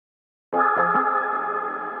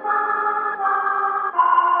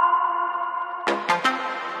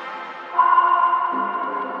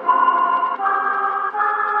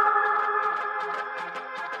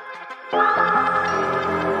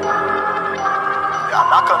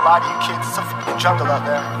Not gonna lie to you kids, it's a f***ing jungle out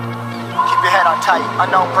there. Keep your head on tight,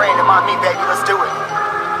 unknown brain, and mind me baby, let's do it.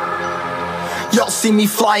 Y'all see me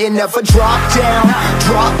flying, never drop down,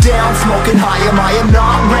 smoking high, I am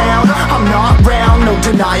not round, I'm not round, no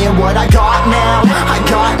denying what I got now,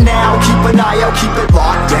 keep an eye out, keep it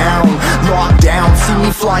locked down, see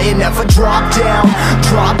me flying, never drop down,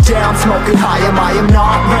 smoking high, I am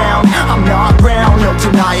not round, I'm not round, no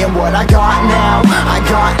denying what I got now,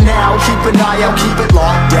 keep an eye out, keep it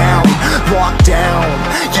locked down,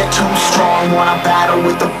 you're too strong, wanna battle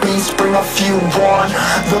with the beast, bring a few on,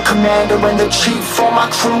 the commander and the chief for my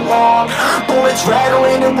crew on. Bullets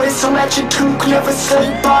rattling and whistle at your toque. Never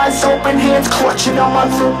sleep, eyes open, hands clutching on my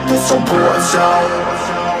loop. This a war zone.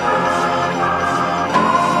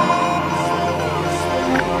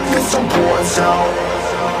 This a war zone.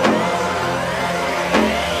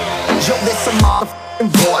 Yo, this a motherfucking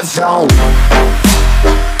war zone.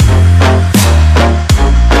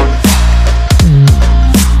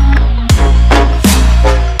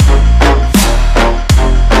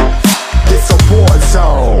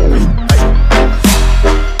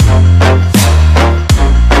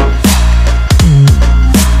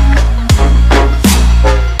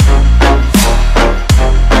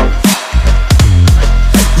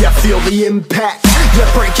 The impact, yeah,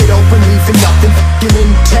 break it open, leaving nothing f***ing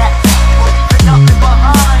intact.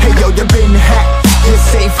 Hey yo, you been hacked, you're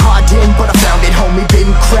safe hardened, but I found it, homie,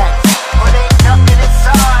 been cracked. But ain't nothing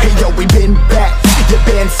inside. Hey yo, we been back, your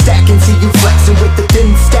band stacking, see you flexing with the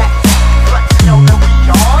thin stack. Flexing on that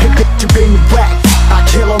we on. Hey bitch, you been whacked, I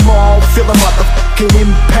kill them all, feel the motherfucking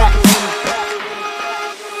impact.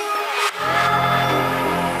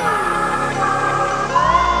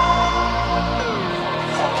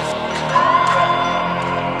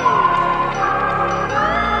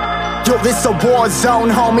 Yo, this a war zone,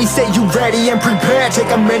 homie, say you ready and prepared.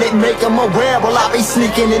 Take a minute, make them aware. Well, I be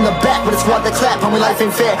sneaking in the back, but it's one to clap, homie, life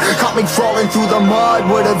ain't fair. Caught me crawling through the mud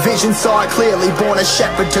with a vision, saw it clearly. Born a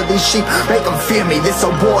shepherd to these sheep, make them fear me. This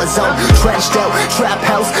a war zone, trashed out, trap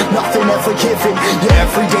house, nothing ever given. Yeah,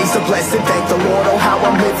 every day's a blessing, thank the Lord, oh how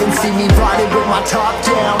I'm living. See me riding with my top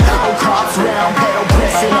down, oh cops round, pedal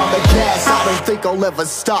pressing on the gas. I don't think I'll ever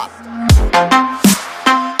stop.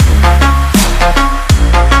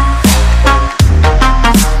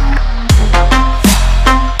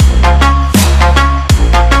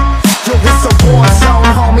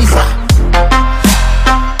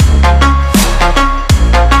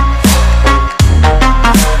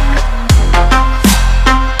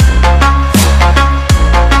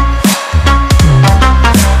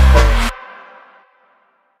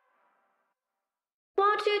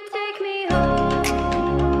 Won't you take me home?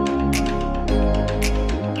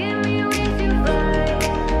 Give me wings to fly.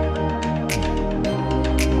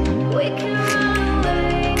 We can run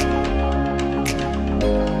away.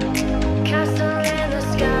 Castle in the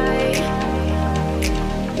sky.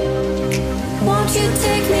 Won't you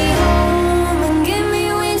take me home and give me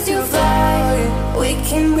wings to fly? We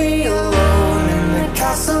can be alone in the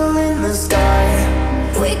castle in the sky.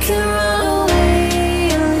 We can run away.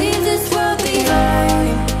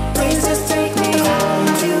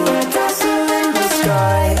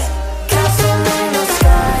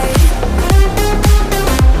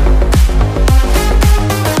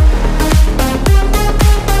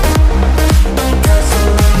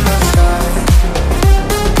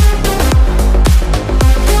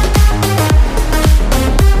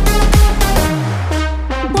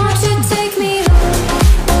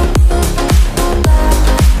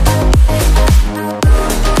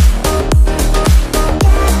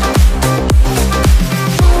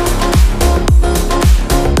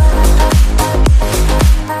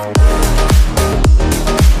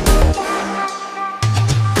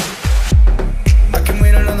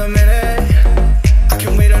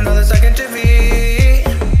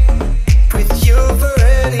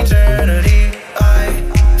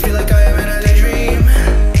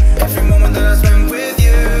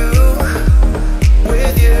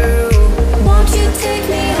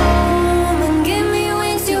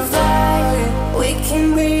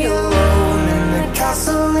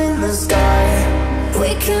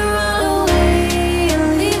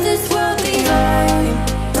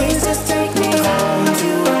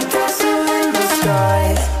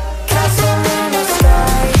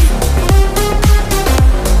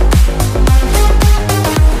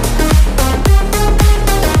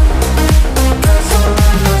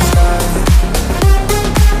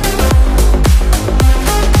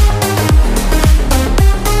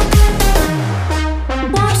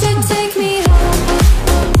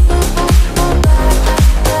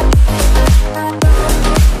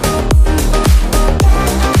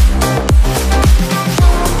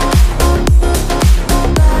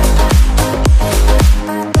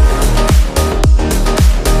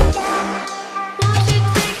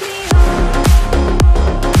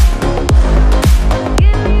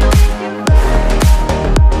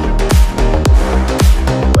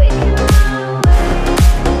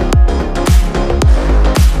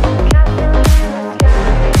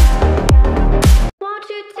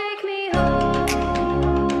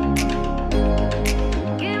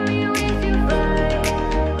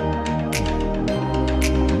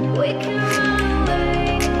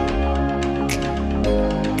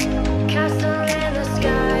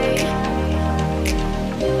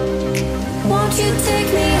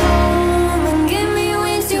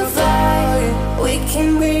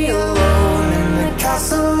 can be alone in the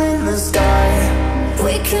castle in the sky.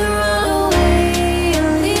 We can run